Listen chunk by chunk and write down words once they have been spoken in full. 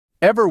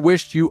Ever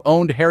wished you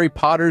owned Harry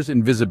Potter's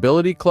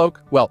invisibility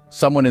cloak? Well,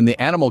 someone in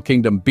the animal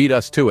kingdom beat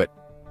us to it.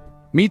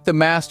 Meet the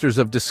masters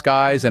of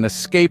disguise and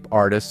escape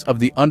artists of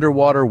the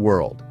underwater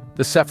world,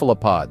 the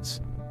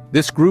cephalopods.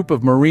 This group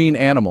of marine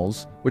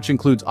animals, which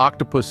includes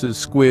octopuses,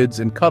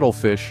 squids, and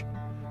cuttlefish,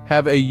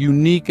 have a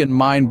unique and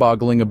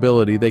mind-boggling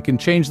ability. They can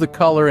change the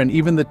color and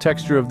even the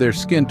texture of their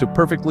skin to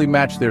perfectly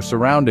match their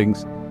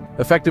surroundings,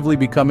 effectively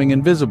becoming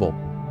invisible.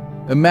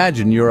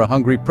 Imagine you're a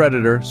hungry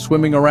predator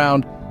swimming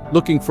around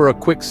looking for a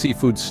quick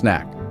seafood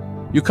snack.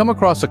 You come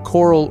across a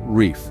coral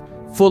reef,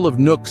 full of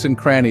nooks and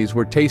crannies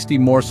where tasty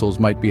morsels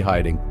might be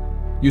hiding.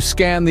 You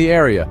scan the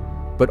area,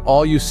 but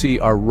all you see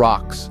are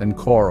rocks and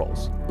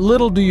corals.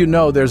 Little do you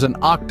know there's an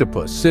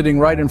octopus sitting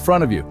right in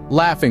front of you,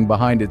 laughing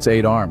behind its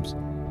 8 arms.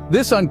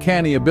 This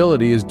uncanny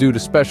ability is due to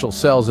special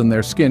cells in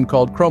their skin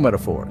called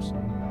chromatophores.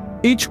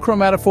 Each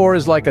chromatophore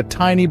is like a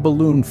tiny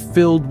balloon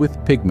filled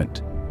with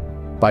pigment.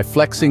 By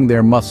flexing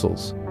their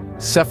muscles,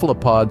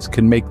 cephalopods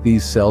can make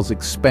these cells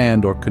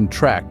expand or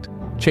contract,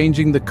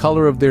 changing the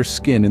color of their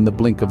skin in the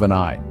blink of an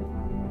eye.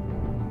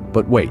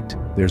 But wait,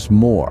 there's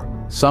more.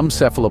 Some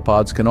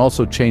cephalopods can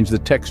also change the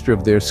texture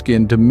of their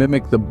skin to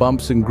mimic the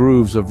bumps and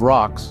grooves of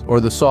rocks or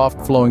the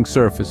soft flowing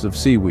surface of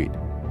seaweed.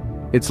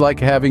 It's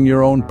like having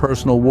your own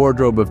personal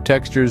wardrobe of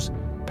textures,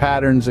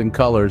 patterns, and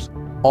colors,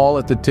 all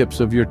at the tips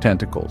of your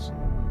tentacles.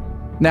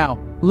 Now,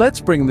 let's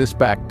bring this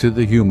back to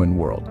the human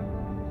world.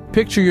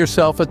 Picture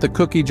yourself at the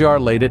cookie jar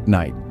late at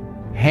night,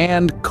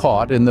 hand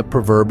caught in the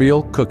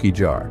proverbial cookie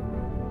jar.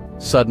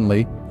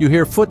 Suddenly, you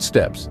hear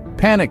footsteps.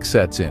 Panic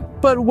sets in.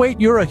 But wait,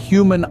 you're a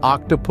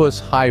human-octopus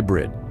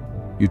hybrid.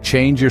 You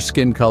change your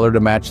skin color to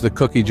match the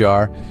cookie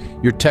jar,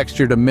 your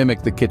texture to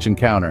mimic the kitchen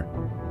counter.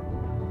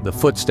 The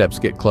footsteps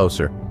get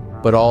closer,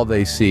 but all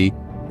they see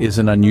is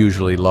an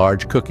unusually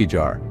large cookie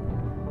jar.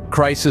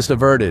 Crisis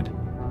averted.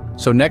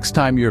 So next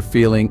time you're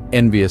feeling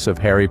envious of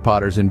Harry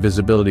Potter's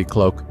invisibility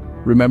cloak,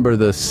 remember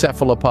the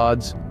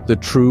cephalopods, the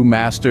true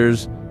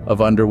masters of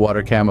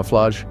underwater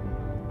camouflage?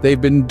 They've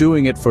been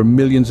doing it for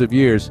millions of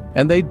years,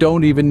 and they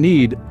don't even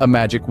need a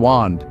magic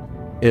wand.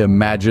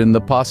 Imagine the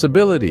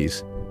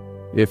possibilities.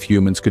 If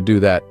humans could do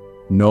that,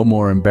 no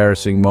more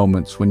embarrassing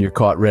moments when you're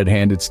caught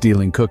red-handed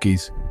stealing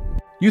cookies.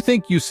 You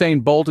think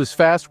Usain Bolt is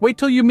fast? Wait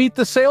till you meet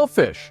the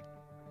sailfish.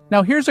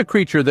 Now here's a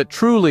creature that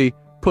truly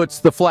puts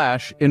the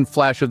flash in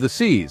Flash of the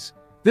Seas.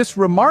 This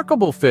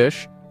remarkable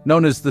fish,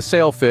 known as the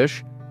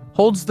sailfish,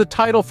 holds the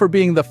title for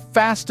being the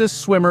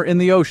fastest swimmer in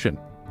the ocean.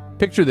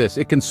 Picture this,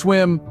 it can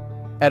swim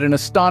at an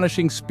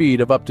astonishing speed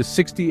of up to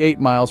 68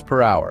 miles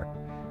per hour.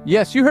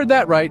 Yes, you heard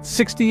that right,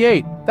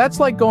 68.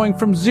 That's like going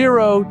from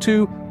 0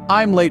 to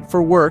I'm late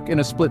for work in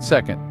a split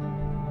second.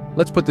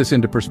 Let's put this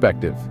into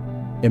perspective.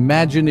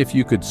 Imagine if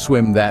you could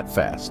swim that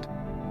fast.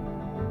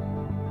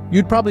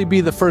 You'd probably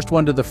be the first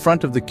one to the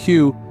front of the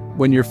queue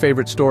when your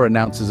favorite store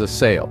announces a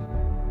sale.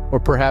 Or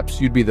perhaps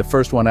you'd be the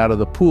first one out of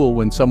the pool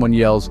when someone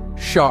yells,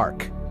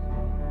 "Shark!"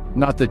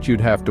 Not that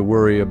you'd have to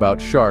worry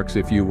about sharks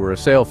if you were a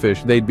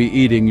sailfish, they'd be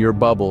eating your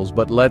bubbles,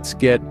 but let's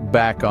get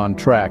back on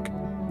track.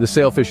 The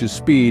sailfish's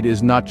speed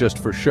is not just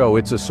for show,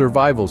 it's a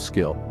survival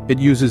skill. It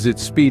uses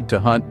its speed to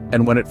hunt,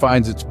 and when it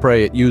finds its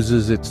prey, it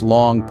uses its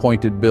long,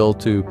 pointed bill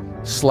to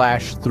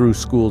slash through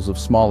schools of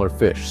smaller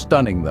fish,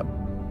 stunning them.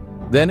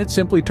 Then it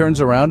simply turns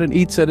around and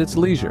eats at its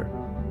leisure.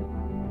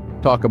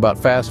 Talk about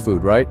fast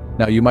food, right?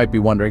 Now you might be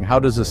wondering, how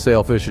does a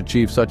sailfish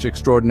achieve such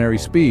extraordinary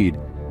speed?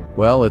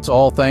 Well, it's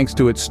all thanks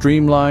to its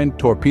streamlined,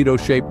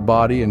 torpedo-shaped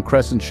body and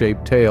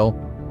crescent-shaped tail,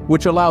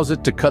 which allows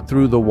it to cut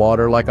through the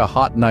water like a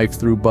hot knife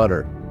through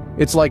butter.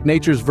 It's like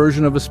nature's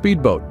version of a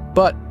speedboat.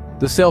 But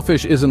the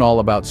sailfish isn't all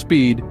about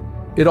speed.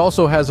 It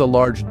also has a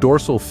large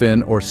dorsal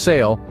fin or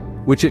sail,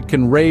 which it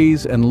can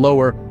raise and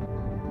lower.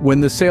 When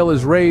the sail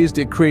is raised,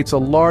 it creates a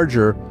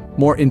larger,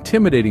 more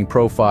intimidating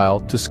profile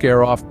to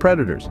scare off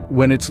predators.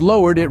 When it's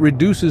lowered, it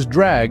reduces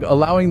drag,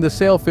 allowing the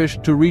sailfish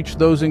to reach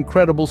those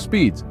incredible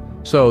speeds.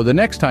 So the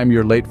next time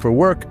you're late for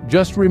work,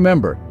 just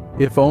remember,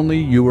 if only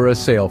you were a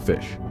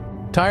sailfish.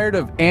 Tired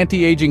of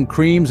anti-aging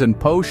creams and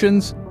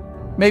potions?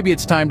 Maybe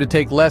it's time to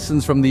take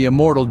lessons from the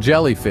immortal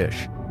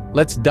jellyfish.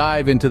 Let's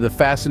dive into the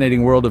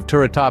fascinating world of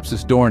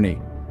Turritopsis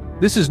dohrnii.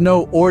 This is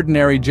no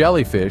ordinary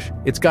jellyfish.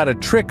 It's got a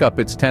trick up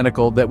its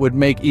tentacle that would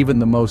make even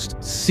the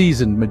most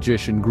seasoned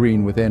magician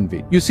green with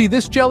envy. You see,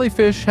 this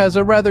jellyfish has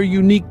a rather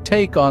unique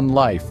take on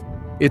life.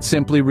 It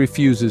simply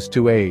refuses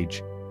to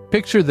age.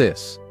 Picture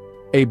this.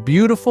 A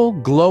beautiful,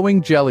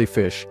 glowing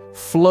jellyfish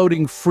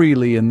floating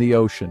freely in the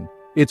ocean.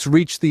 It's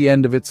reached the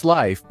end of its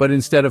life, but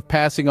instead of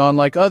passing on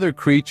like other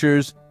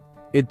creatures,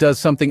 it does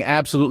something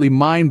absolutely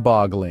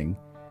mind-boggling.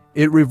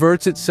 It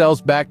reverts its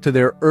cells back to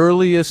their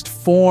earliest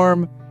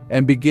form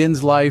and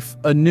begins life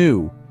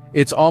anew.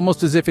 It's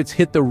almost as if it's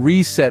hit the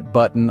reset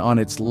button on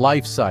its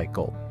life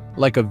cycle,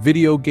 like a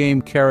video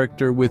game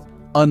character with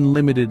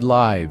unlimited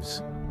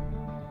lives.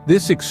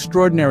 This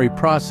extraordinary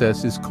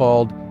process is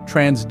called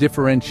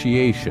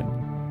transdifferentiation,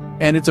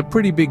 and it's a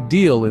pretty big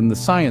deal in the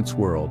science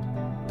world.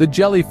 The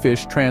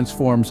jellyfish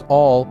transforms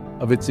all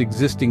of its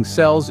existing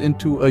cells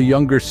into a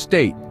younger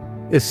state.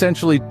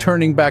 essentially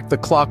turning back the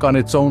clock on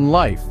its own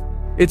life.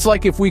 It's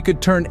like if we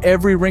could turn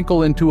every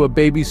wrinkle into a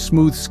baby's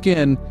smooth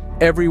skin,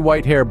 every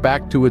white hair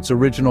back to its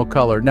original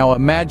color. Now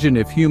imagine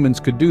if humans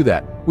could do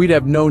that. We'd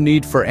have no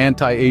need for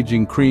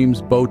anti-aging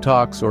creams,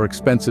 Botox, or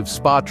expensive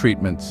spa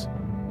treatments.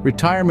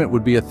 Retirement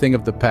would be a thing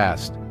of the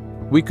past.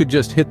 We could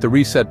just hit the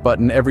reset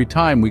button every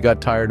time we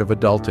got tired of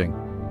adulting.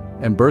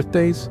 And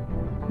birthdays?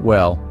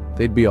 Well,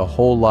 they'd be a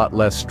whole lot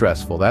less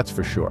stressful, that's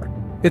for sure.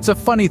 It's a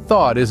funny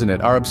thought, isn't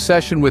it? Our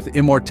obsession with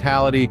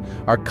immortality,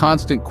 our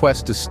constant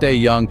quest to stay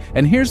young,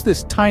 and here's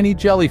this tiny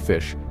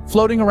jellyfish,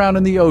 floating around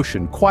in the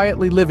ocean,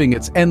 quietly living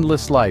its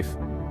endless life.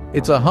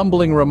 It's a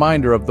humbling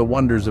reminder of the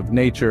wonders of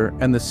nature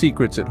and the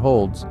secrets it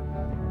holds.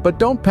 But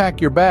don't pack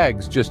your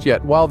bags just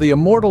yet. While the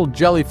immortal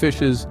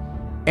jellyfish's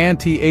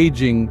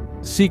anti-aging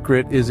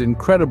secret is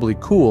incredibly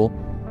cool,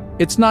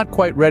 it's not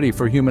quite ready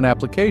for human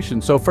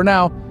application. So for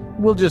now,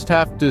 we'll just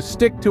have to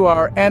stick to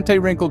our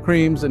anti-wrinkle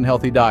creams and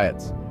healthy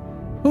diets.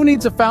 Who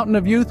needs a fountain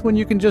of youth when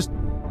you can just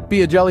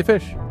be a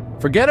jellyfish?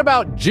 Forget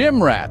about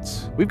gym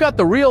rats. We've got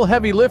the real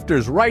heavy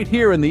lifters right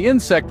here in the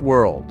insect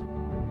world.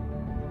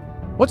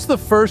 What's the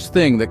first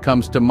thing that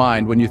comes to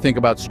mind when you think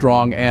about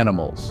strong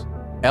animals?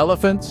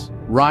 Elephants?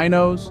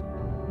 Rhinos?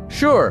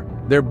 Sure,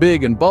 they're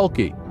big and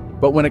bulky,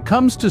 but when it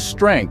comes to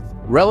strength,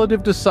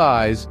 relative to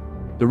size,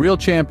 the real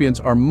champions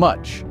are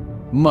much,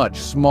 much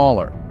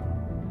smaller.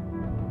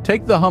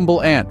 Take the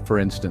humble ant, for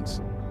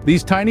instance.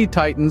 These tiny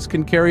titans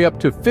can carry up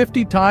to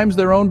 50 times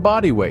their own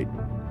body weight.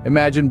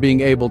 Imagine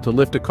being able to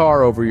lift a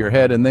car over your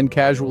head and then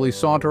casually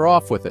saunter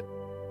off with it.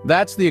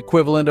 That's the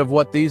equivalent of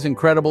what these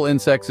incredible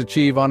insects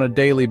achieve on a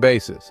daily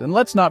basis. And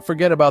let's not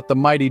forget about the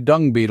mighty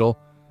dung beetle.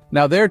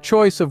 Now, their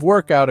choice of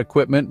workout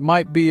equipment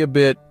might be a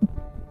bit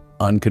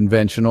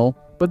unconventional,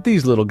 but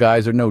these little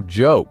guys are no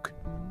joke.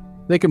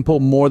 They can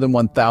pull more than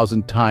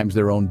 1,000 times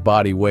their own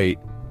body weight.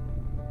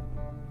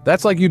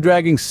 That's like you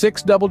dragging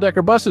 6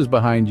 double-decker buses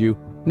behind you.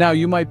 Now,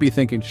 you might be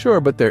thinking, sure,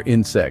 but they're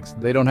insects.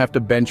 They don't have to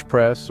bench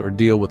press or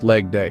deal with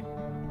leg day.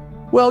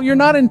 Well, you're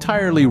not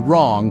entirely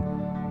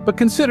wrong, but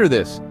consider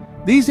this.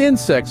 These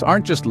insects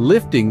aren't just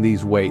lifting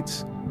these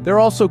weights, they're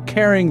also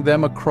carrying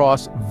them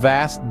across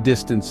vast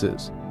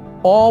distances,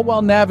 all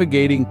while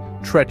navigating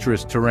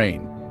treacherous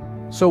terrain.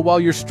 So while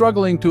you're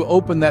struggling to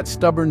open that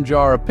stubborn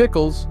jar of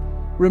pickles,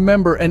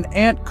 remember, an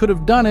ant could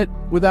have done it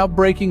without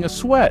breaking a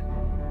sweat.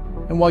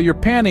 And while you're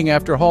panting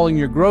after hauling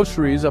your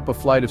groceries up a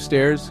flight of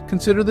stairs,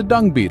 consider the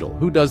dung beetle,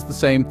 who does the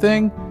same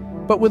thing,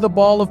 but with a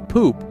ball of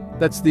poop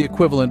that's the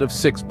equivalent of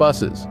 6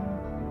 buses.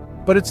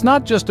 But it's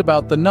not just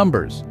about the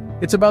numbers.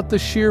 It's about the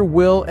sheer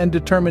will and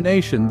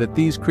determination that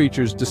these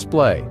creatures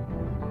display.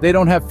 They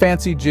don't have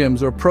fancy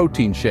gyms or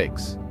protein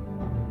shakes.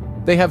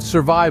 They have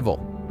survival.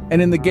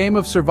 And in the game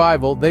of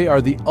survival, they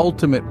are the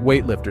ultimate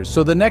weightlifters.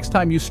 So the next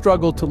time you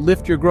struggle to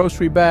lift your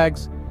grocery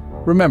bags,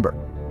 remember,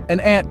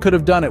 an ant could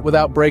have done it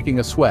without breaking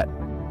a sweat.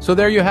 So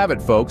there you have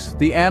it, folks.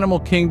 The animal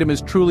kingdom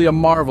is truly a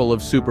marvel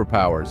of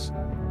superpowers.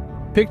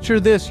 Picture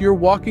this, you're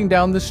walking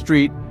down the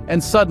street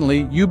and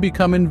suddenly you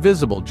become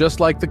invisible, just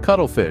like the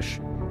cuttlefish.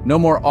 No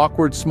more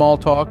awkward small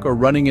talk or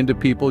running into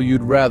people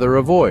you'd rather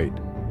avoid.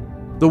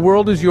 The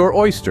world is your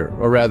oyster,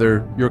 or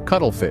rather, your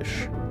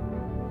cuttlefish.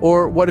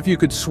 Or what if you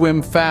could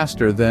swim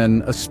faster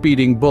than a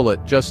speeding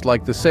bullet, just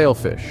like the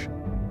sailfish?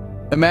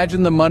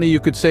 Imagine the money you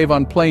could save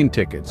on plane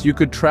tickets. You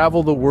could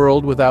travel the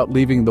world without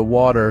leaving the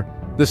water.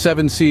 The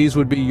 7 seas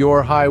would be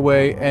your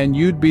highway, and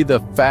you'd be the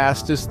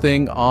fastest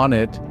thing on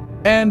it.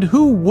 And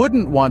who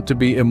wouldn't want to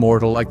be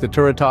immortal like the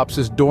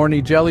Turritopsis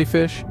dohrnii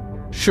jellyfish?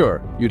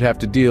 Sure, you'd have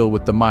to deal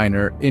with the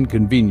minor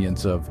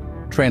inconvenience of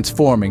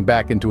transforming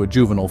back into a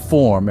juvenile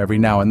form every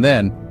now and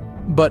then.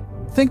 But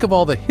think of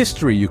all the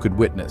history you could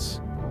witness.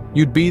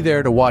 You'd be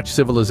there to watch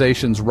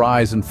civilizations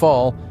rise and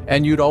fall,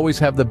 and you'd always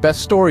have the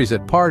best stories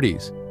at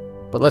parties.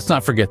 But let's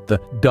not forget the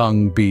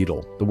dung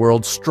beetle, the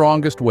world's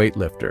strongest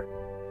weightlifter.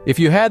 If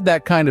you had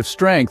that kind of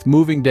strength,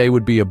 moving day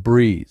would be a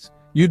breeze.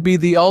 You'd be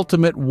the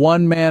ultimate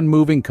one-man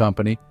moving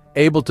company,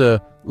 able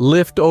to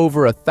lift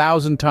over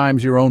 1,000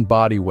 times your own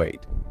body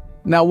weight.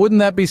 Now, wouldn't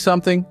that be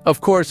something?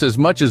 Of course, as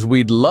much as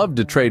we'd love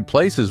to trade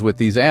places with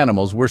these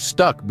animals, we're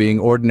stuck being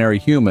ordinary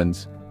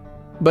humans.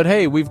 But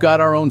hey, we've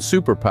got our own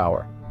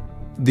superpower.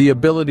 The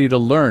ability to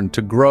learn,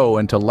 to grow,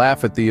 and to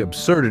laugh at the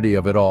absurdity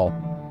of it all.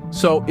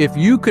 So, if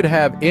you could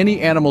have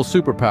any animal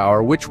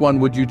superpower, which one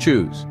would you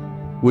choose?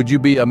 Would you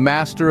be a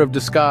master of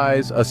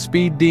disguise, a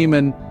speed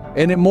demon,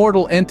 an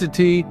immortal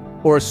entity,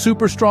 or a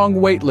super strong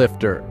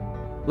weightlifter?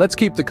 Let's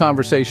keep the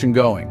conversation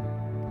going.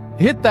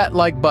 Hit that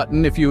like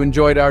button if you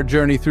enjoyed our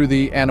journey through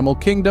the animal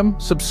kingdom,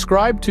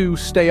 subscribe to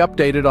stay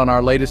updated on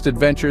our latest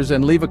adventures,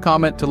 and leave a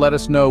comment to let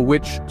us know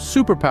which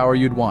superpower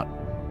you'd want.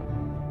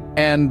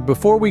 And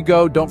before we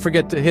go, don't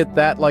forget to hit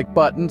that like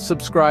button,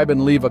 subscribe,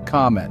 and leave a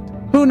comment.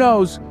 Who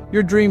knows,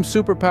 your dream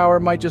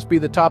superpower might just be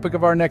the topic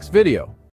of our next video.